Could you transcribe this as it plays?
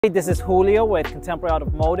Hey, this is Julio with Contemporary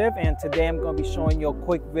Automotive, and today I'm going to be showing you a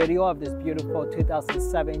quick video of this beautiful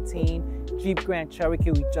 2017 Jeep Grand Cherokee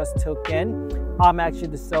we just took in. I'm actually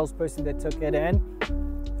the salesperson that took it in.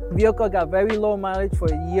 Vehicle got very low mileage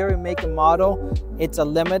for a year and make and model. It's a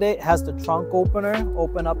limited, has the trunk opener.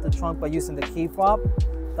 Open up the trunk by using the key fob.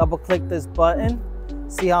 Double click this button.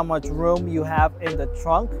 See how much room you have in the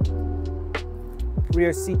trunk.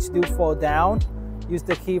 Rear seats do fall down. Use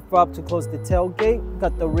the key fob to close the tailgate.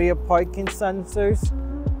 Got the rear parking sensors.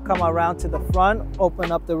 Come around to the front,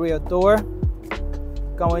 open up the rear door.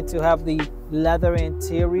 Going to have the leather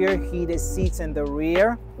interior, heated seats in the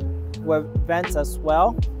rear with vents as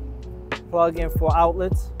well. Plug in for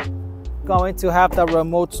outlets. Going to have the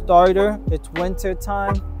remote starter. It's winter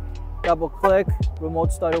time. Double click,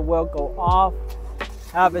 remote starter will go off.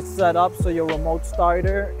 Have it set up so your remote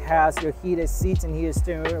starter has your heated seats and heated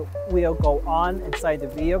steering wheel go on inside the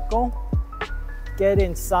vehicle. Get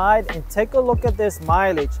inside and take a look at this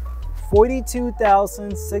mileage.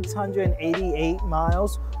 42,688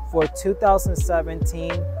 miles for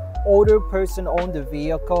 2017. Older person owned the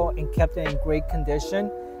vehicle and kept it in great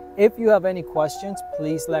condition. If you have any questions,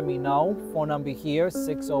 please let me know. Phone number here,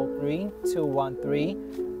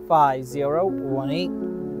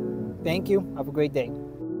 603-213-5018. Thank you. Have a great day.